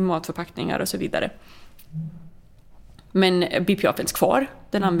 i matförpackningar och så vidare. Men BPA finns kvar.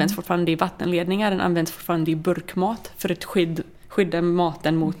 Den används fortfarande i vattenledningar, den används fortfarande i burkmat för att skydda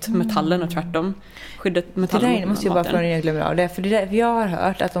maten mot metallen och tvärtom. Skydda metallen det där måste jag bara få en glömma av det. För jag har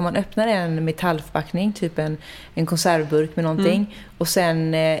hört att om man öppnar en metallförpackning, typ en konservburk med någonting, och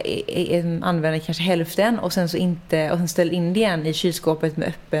sen använder kanske hälften och sen så inte, och sen ställer in det igen i kylskåpet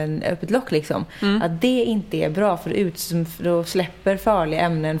med öppet lock liksom. Att det inte är bra, för då släpper farliga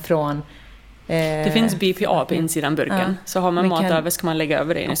ämnen från det finns BPA på insidan burken. Så har man mat över ska man lägga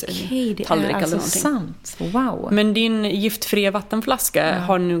över det i en tallrik eller någonting. Sant. Wow. Men din giftfria vattenflaska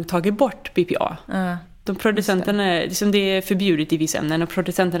har nu tagit bort BPA. De producenterna, liksom det är förbjudet i vissa ämnen, och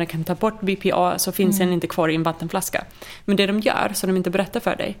producenterna kan ta bort BPA, så finns den inte kvar i en vattenflaska. Men det de gör, som de inte berättar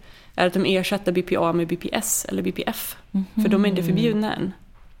för dig, är att de ersätter BPA med BPS eller BPF. För de är inte förbjudna än.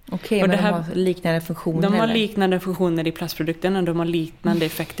 Okej, men de har liknande funktioner? De har liknande funktioner i plastprodukten, och de har liknande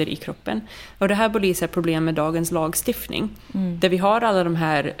effekter i kroppen. Och det här belyser problem med dagens lagstiftning. Där vi har alla de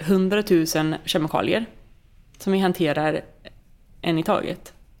här 100 000 kemikalier som vi hanterar en i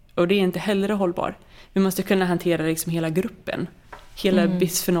taget. Och det är inte heller hållbart. Vi måste kunna hantera liksom hela gruppen. Hela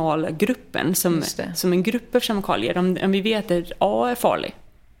bisfenolgruppen som en grupp av kemikalier. Om vi vet att A är farlig,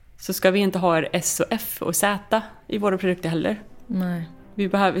 så ska vi inte ha S och F och Z i våra produkter heller. Nej.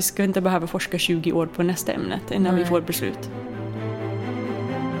 Vi ska inte behöva forska 20 år på nästa ämnet innan vi får beslut.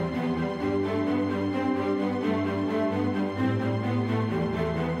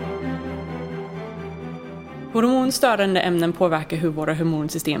 Hormonstörande ämnen påverkar hur våra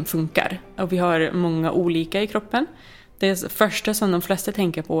hormonsystem funkar. Och vi har många olika i kroppen. Det första som de flesta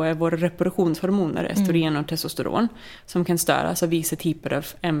tänker på är våra reproduktionshormoner, östrogen och testosteron, som kan störas av vissa typer av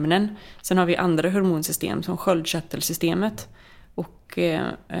ämnen. Sen har vi andra hormonsystem som sköldkörtelsystemet och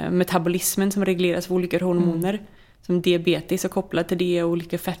metabolismen som regleras av olika hormoner. Som diabetes är kopplat till det, och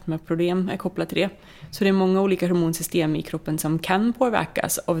olika fetmaproblem är kopplat till det. Så det är många olika hormonsystem i kroppen som kan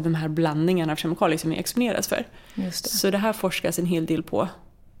påverkas av de här blandningarna av kemikalier som vi exponeras för. Just det. Så det här forskas en hel del på.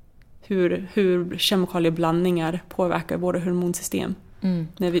 Hur kemikalieblandningar påverkar våra hormonsystem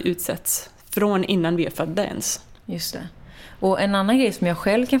när vi utsätts, från innan vi är födda ens. Just det. Och en annan grej som jag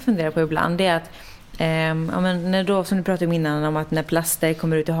själv kan fundera på ibland är att när då, som du pratade om innan, om att när plaster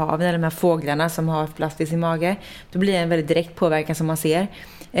kommer ut i haven, eller de här fåglarna som har plast i sin mage, då blir det en väldigt direkt påverkan som man ser.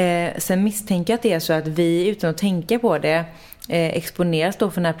 Sen misstänker jag att det är så att vi, utan att tänka på det, exponeras då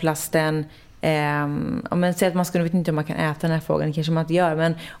för den här plasten. Men säg att man vet inte om man kan äta den här fågeln, kanske man inte gör,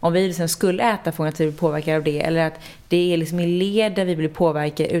 men om vi liksom skulle äta fågeln, att vi blir påverkade av det, eller att det är liksom i led där vi blir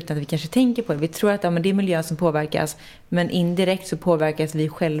påverkade utan att vi kanske tänker på det. Vi tror att men det är miljön som påverkas, men indirekt så påverkas vi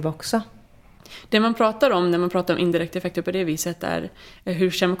själva också. Det man pratar om när man pratar om indirekta effekter på det viset är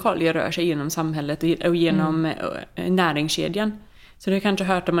hur kemikalier rör sig genom samhället och genom näringskedjan. Så du har kanske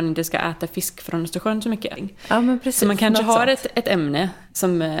hört att man inte ska äta fisk från Östersjön så mycket. Ja, men precis. Så man kanske har ett ämne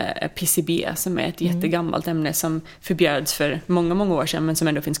som är PCB, som är ett jättegammalt ämne som förbjöds för många, många år sedan, men som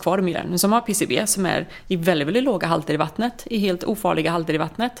ändå finns kvar i miljön. Som har PCB som är i väldigt, väldigt låga halter i vattnet, i helt ofarliga halter i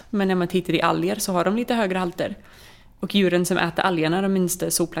vattnet. Men när man tittar i alger så har de lite högre halter. Och djuren som äter algerna, de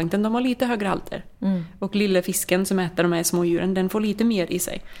minsta zooplankton, de har lite högre halter. Och lilla fisken som äter de här små djuren, den får lite mer i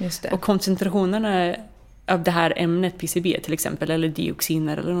sig. Just det. Och koncentrationerna av det här ämnet PCB till exempel, eller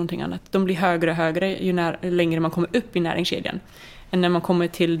dioxiner eller någonting annat, de blir högre och högre ju längre man kommer upp i näringskedjan. Än när man kommer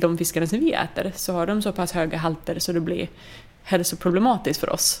till de fiskarna som vi äter, så har de så pass höga halter så det blir hälsoproblematiskt för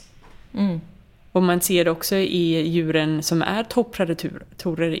oss. Och man ser det också i djuren som är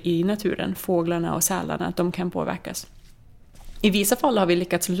toppredatorer i naturen, fåglarna och sälarna, att de kan påverkas. I vissa fall har vi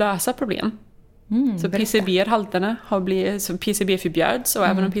lyckats lösa problem. Så PCB-halterna har blivit, så PCB förbjöds, och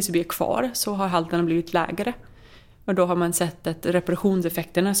även om PCB är kvar så har halterna blivit lägre. Och då har man sett att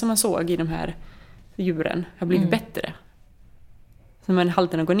reproduktionseffekterna som man såg i de här djuren har blivit bättre. Så men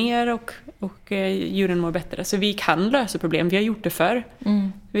halterna går ner och djuren mår bättre. Så vi kan lösa problem. Vi har gjort det förr.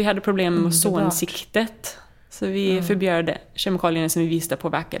 Vi hade problem med ozonsiktet. Så vi förbjöd kemikalierna som vi visste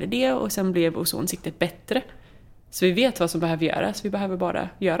påverkade det. Och sen blev ozonsiktet bättre. Så vi vet vad som behöver göras. Vi behöver bara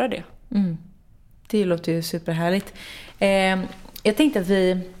göra det. Det låter ju superhärligt. Jag tänkte att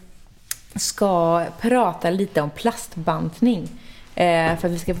vi ska prata lite om plastbantning. För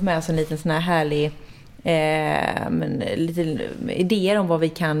att vi ska få med oss en liten sån här härlig lite idéer om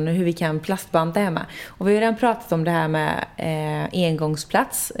hur vi kan plastbanta hemma. Och vi har redan pratat om det här med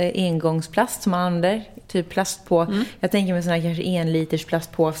engångsplast som man använder typ plast på. Jag tänker med såna här kanske 1 liters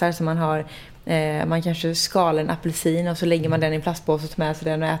plastpåsar som man har. Man kanske skalar en apelsin och så lägger man den i en plastpåse och tar med sig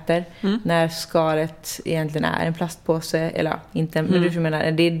den och äter. När skalet egentligen är en plastpåse. Eller inte, men du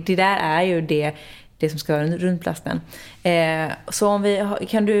menar, det där är ju det som ska vara runt plasten. Så om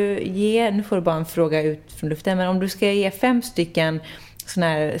kan du ge, nu får du bara en fråga ut från luften, men om du ska ge 5 stycken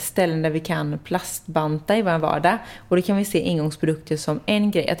sådana här ställen där vi kan plastbanta i vår vardag, och då kan vi se engångsprodukter som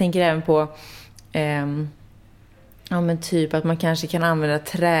en grej. Jag tänker även på men typ att man kanske kan använda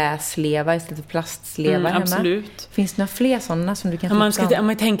träsleva istället för plastsleva hemma. Absolut. Finns det några fler sådana som du kan om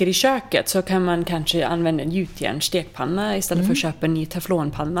man tänker i köket så kan man kanske använda en gjutjärnsstekpanna istället för att köpa en ny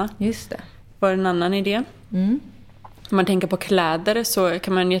teflonpanna. Just det. Var en annan idé. Om man tänker på kläder så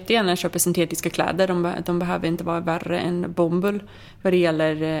kan man jättegärna köpa syntetiska kläder. De behöver inte vara värre än bomull vad det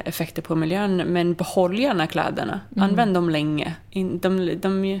gäller effekter på miljön. Men behåll gärna kläderna. Använd dem länge.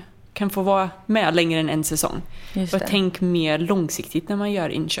 De kan få vara med längre än en säsong. Och tänk mer långsiktigt när man gör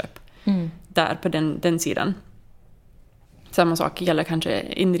inköp. Där på den sidan. Samma sak gäller kanske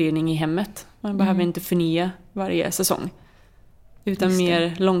inredning i hemmet. Man behöver inte förnya varje säsong. Utan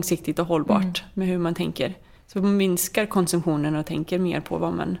mer långsiktigt och hållbart med hur man tänker. Så man minskar konsumtionen och tänker mer på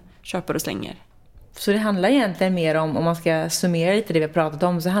vad man köper och slänger. Så det handlar egentligen mer om man ska summera lite det vi har pratat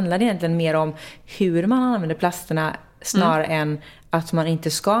om, så handlar det egentligen mer om hur man använder plasterna snarare än att man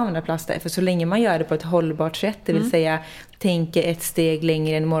inte ska använda plaster. För så länge man gör det på ett hållbart sätt, det vill säga tänker ett steg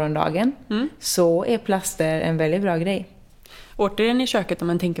längre än morgondagen, så är plaster en väldigt bra grej. Återigen i köket, om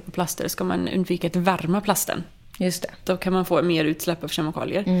man tänker på plaster, ska man undvika att värma plasten. Just det. Då kan man få mer utsläpp av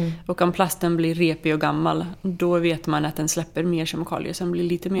kemikalier. Och om plasten blir repig och gammal, då vet man att den släpper mer kemikalier som blir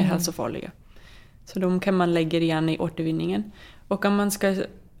lite mer hälsofarliga. Så de kan man lägga gärna i återvinningen. Och om man ska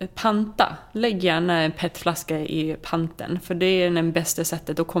panta, lägg gärna en petflaska i panten. För det är det bästa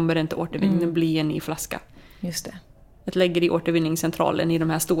sättet, då kommer det inte återvinningen bli en ny flaska. Just det. Att lägga det i återvinningscentralen i de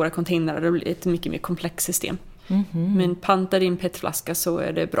här stora containrarna, det blir ett mycket mer komplext system. Men panta din petflaska så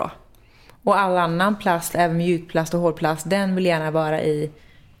är det bra. Och all annan plast, även mjukplast och hårdplast, den vill gärna vara i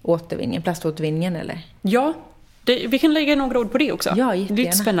återvinningen, plaståtervinningen eller? Ja, vi kan lägga några ord på det också. Ja, jättegärna. Det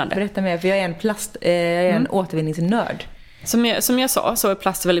är spännande. Berätta mer, för jag är en återvinningsnörd. Som jag sa så är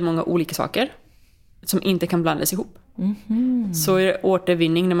plast väldigt många olika saker som inte kan blandas ihop. Så är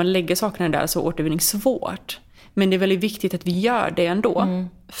återvinning, när man lägger sakerna där, så är återvinning svårt. Men det är väldigt viktigt att vi gör det ändå.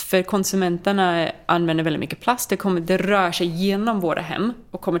 För konsumenterna använder väldigt mycket plast. Det rör sig genom våra hem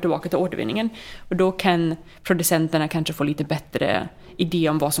och kommer tillbaka till återvinningen. Och då kan producenterna kanske få lite bättre idé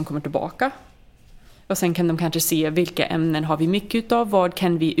om vad som kommer tillbaka. Och sen kan de kanske se vilka ämnen har vi mycket av. Vad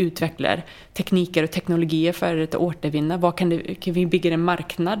kan vi utveckla tekniker och teknologier för att återvinna? Kan vi bygga en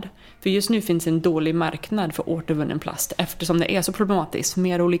marknad? För just nu finns en dålig marknad för återvunnen plast. Eftersom det är så problematiskt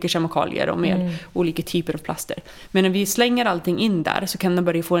med olika kemikalier och med olika typer av plaster. Men när vi slänger allting in där så kan de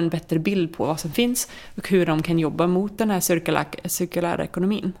börja få en bättre bild på vad som finns. Och hur de kan jobba mot den här cirkulära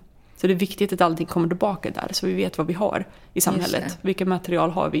ekonomin. Så det är viktigt att allting kommer tillbaka där. Så vi vet vad vi har i samhället. Vilka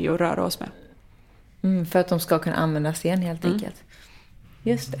material har vi att röra oss med. För att de ska kunna användas igen helt enkelt.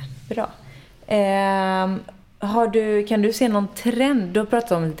 Just det, bra. Kan du se någon trend? Du har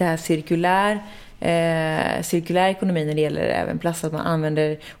pratat om det här cirkulär ekonomi när det gäller även plast, att man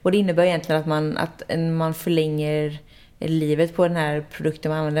använder, och det innebär egentligen att man förlänger livet på den här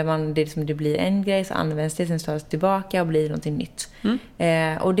produkten man använder. Det blir en grej, så används det, sen tas tillbaka och blir någonting nytt.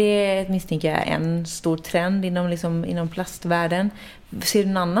 Och det misstänker jag är en stor trend inom plastvärlden. Ser du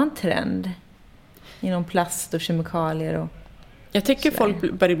en annan trend inom plast och kemikalier? Och jag tycker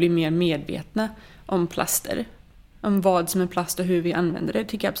folk börjar bli mer medvetna om plaster. Om vad som är plast och hur vi använder det,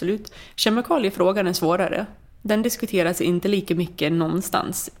 tycker jag absolut. Kemikaliefrågan är svårare. Den diskuteras inte lika mycket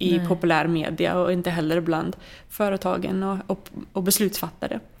någonstans i populär media och inte heller bland företagen och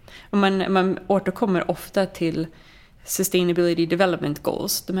beslutsfattare. Och man återkommer ofta till Sustainability Development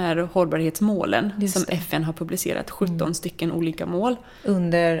Goals, de här hållbarhetsmålen som FN har publicerat, 17 stycken olika mål.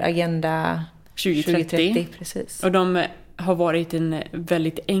 Under Agenda 2030. Precis. Och de har varit en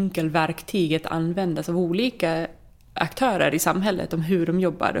väldigt enkel verktyg att användas av olika aktörer i samhället om hur de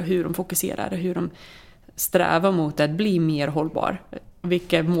jobbar och hur de fokuserar och hur de strävar mot att bli mer hållbar.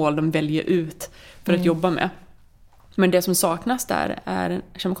 Vilka mål de väljer ut för att jobba med. Men det som saknas där är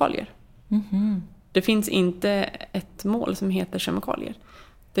kemikalier. Det finns inte ett mål som heter kemikalier.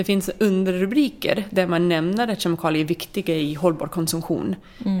 Det finns underrubriker där man nämner att kemikalier är viktiga i hållbar konsumtion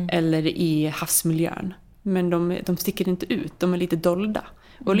eller i havsmiljön. Men de sticker inte ut, de är lite dolda.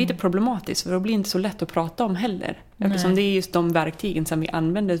 Och lite problematiskt, för det blir inte så lätt att prata om heller. Eftersom det är just de verktygen som vi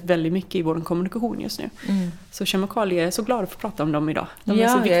använder väldigt mycket i vår kommunikation just nu. Så kemikalier, jag är så glad att få prata om dem idag. De är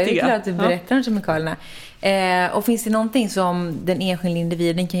så viktiga. Jag är glad att du berättar om kemikalierna. Och finns det någonting som den enskilda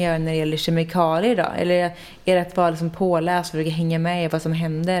individen kan göra när det gäller kemikalier då? Eller är det att vara liksom påläst och försöka hänga med i vad som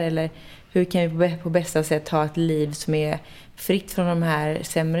händer? Eller hur kan vi på bästa sätt ha ett liv som är fritt från de här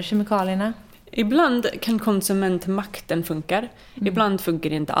sämre kemikalierna? Ibland kan konsumentmakten funka. Ibland funkar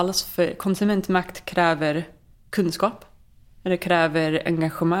det inte alls. För konsumentmakt kräver kunskap. Det kräver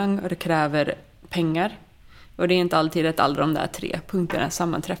engagemang och det kräver pengar. Och det är inte alltid att alla de där 3 punkterna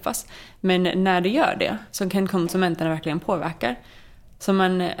sammanträffas. Men när det gör det så kan konsumenterna verkligen påverka.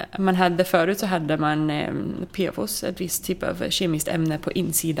 Som man hade förut så hade man PFOS, ett visst typ av kemiskt ämne på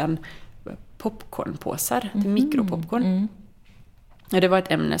insidan popcornpåsar, mikropopcorn. Det var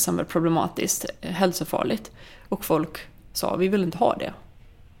ett ämne som var problematiskt, hälsofarligt. Och folk sa, vi vill inte ha det.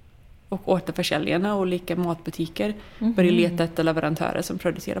 Och återförsäljarna och olika matbutiker började leta efter leverantörer som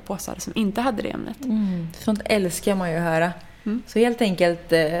producerar påsar som inte hade det ämnet. Sånt älskar man ju att höra. Så helt enkelt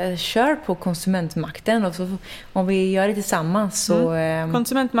kör på konsumentmakten. Och så, om vi gör det tillsammans så...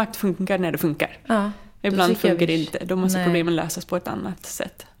 Konsumentmakt funkar när det funkar. Ja, ibland funkar det inte. Då måste problemen lösas på ett annat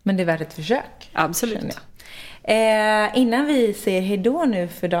sätt. Men det är värt ett försök. Absolut. Innan vi säger hejdå nu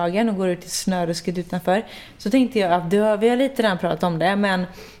för dagen och går ut i snörusket utanför, så tänkte jag att vi har lite redan pratat om det, men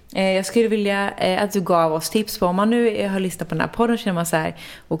jag skulle vilja att du gav oss tips på, om man nu har lyssnat på den här podden, känner man så här: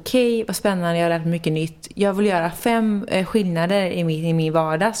 okej, vad spännande, jag har lärt mycket nytt. Jag vill göra 5 skillnader i min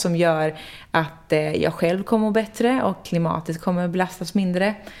vardag som gör att jag själv kommer bättre och klimatet kommer belastas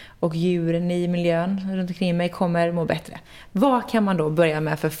mindre och djuren i miljön runt omkring mig kommer må bättre. Vad kan man då börja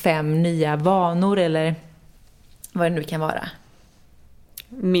med för 5 nya vanor eller vad det nu kan vara?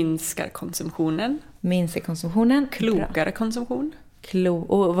 Minskar konsumtionen. Klokare konsumtion.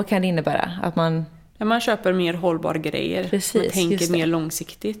 Och vad kan det innebära? Att man köper mer hållbara grejer. Precis, man tänker mer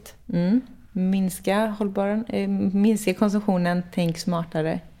långsiktigt. Minska konsumtionen, tänk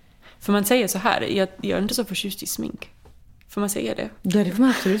smartare. För man säger så här, jag är inte så förtjust i smink. Får man säga det? Ja, det får man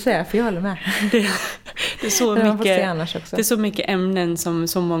absolut säga, för jag håller med. Det är så mycket ämnen som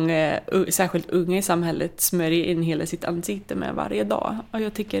så många, särskilt unga i samhället, smörjer in hela sitt ansikte med varje dag. Och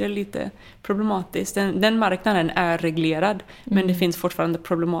jag tycker det är lite problematiskt. Den marknaden är reglerad, men det finns fortfarande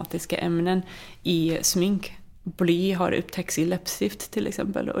problematiska ämnen i smink. Bly har upptäckts i läppstift till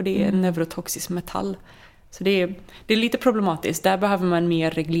exempel, och det är en neurotoxisk metall. Så det är lite problematiskt. Där behöver man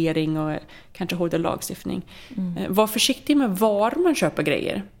mer reglering och kanske hårdare lagstiftning. Var försiktig med var man köper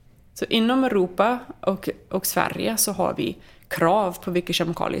grejer. Så inom Europa och Sverige så har vi krav på vilka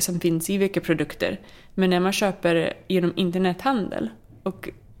kemikalier som finns i vilka produkter. Men när man köper genom internethandel och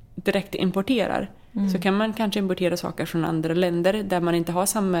direkt importerar så kan man kanske importera saker från andra länder där man inte har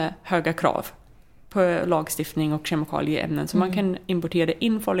samma höga krav på lagstiftning och kemikalieämnen. Så man kan importera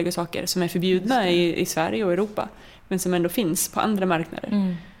in farliga saker som är förbjudna i Sverige och Europa, men som ändå finns på andra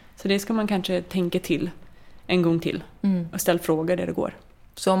marknader. Så det ska man kanske tänka till en gång till och ställa frågor där det går.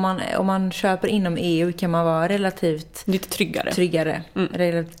 Så om man köper inom EU kan man vara relativt lite tryggare.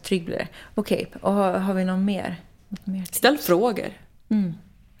 Relativt tryggare. Okej, och har vi någon mer? Ställ frågor. Jag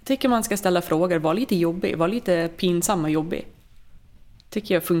tycker man ska ställa frågor. Var lite jobbig, var lite pinsam och jobbig.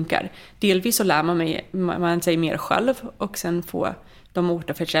 Tycker jag funkar. Delvis så lär man sig mer själv, och sen få de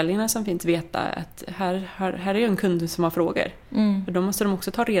återförsäljarna som finns veta att här är en kund som har frågor. Och då måste de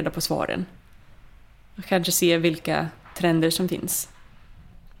också ta reda på svaren. Och kanske se vilka trender som finns.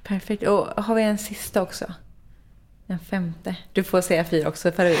 Perfekt. Och har vi en sista också? En 5:e. Du får säga 4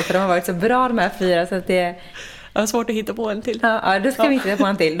 också, för de har varit så bra de här 4, så att det... Jag har svårt att hitta på en till. Ja, då ska vi hitta på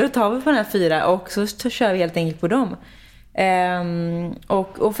en till. Då tar vi på den här 4 och så kör vi helt enkelt på dem.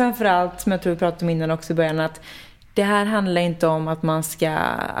 Och framförallt, som jag tror vi pratade om innan också i början, att det här handlar inte om att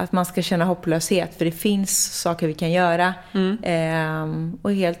man ska känna hopplöshet, för det finns saker vi kan göra.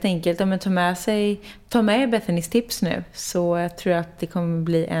 Och helt enkelt, om man tar med Bethanys tips nu, så jag tror att det kommer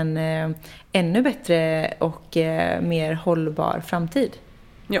bli en ännu bättre och mer hållbar framtid.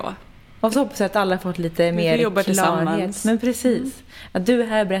 Ja. Och så hoppas jag att alla fått lite mer klarhet. Men precis. Att du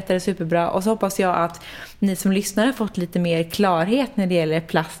här berättade superbra. Och så hoppas jag att ni som lyssnar har fått lite mer klarhet när det gäller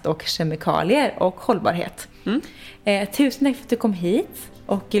plast och kemikalier och hållbarhet. Tusen tack för att du kom hit.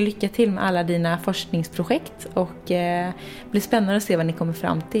 Och lycka till med alla dina forskningsprojekt. Och det blir spännande att se vad ni kommer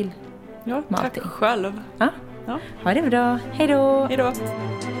fram till. Ja, tack själv. Ja. Ha det bra. Hej då. Hej då.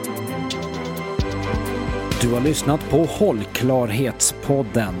 Du har lyssnat på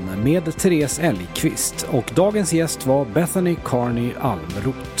Hållklarhetspodden med Therese Elgqvist och dagens gäst var Bethany Carney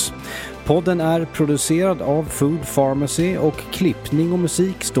Almroth. Podden är producerad av Food Pharmacy och klippning och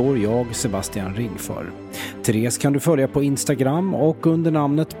musik står jag, Sebastian Ring, för. Therese kan du följa på Instagram och under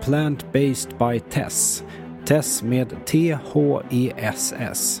namnet Plant-Based by Tess. Tess med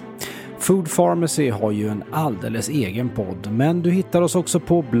THESS. Food Pharmacy har ju en alldeles egen podd, men du hittar oss också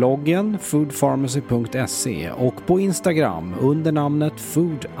på bloggen foodpharmacy.se och på Instagram under namnet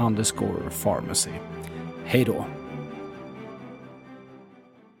food_pharmacy. Hej då!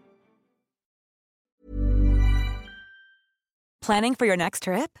 Planning for your next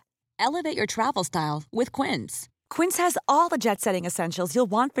trip? Elevate your travel style with Quince. Quince has all the jet-setting essentials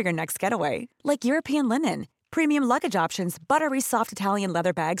you'll want for your next getaway, like European linen, premium luggage options, buttery soft Italian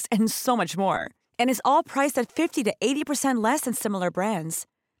leather bags, and so much more. And is all priced at 50 to 80% less than similar brands.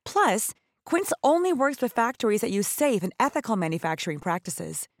 Plus, Quince only works with factories that use safe and ethical manufacturing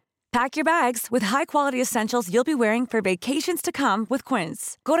practices. Pack your bags with high-quality essentials you'll be wearing for vacations to come with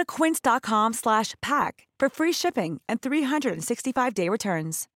Quince. Go to quince.com/pack for free shipping and 365-day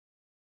returns.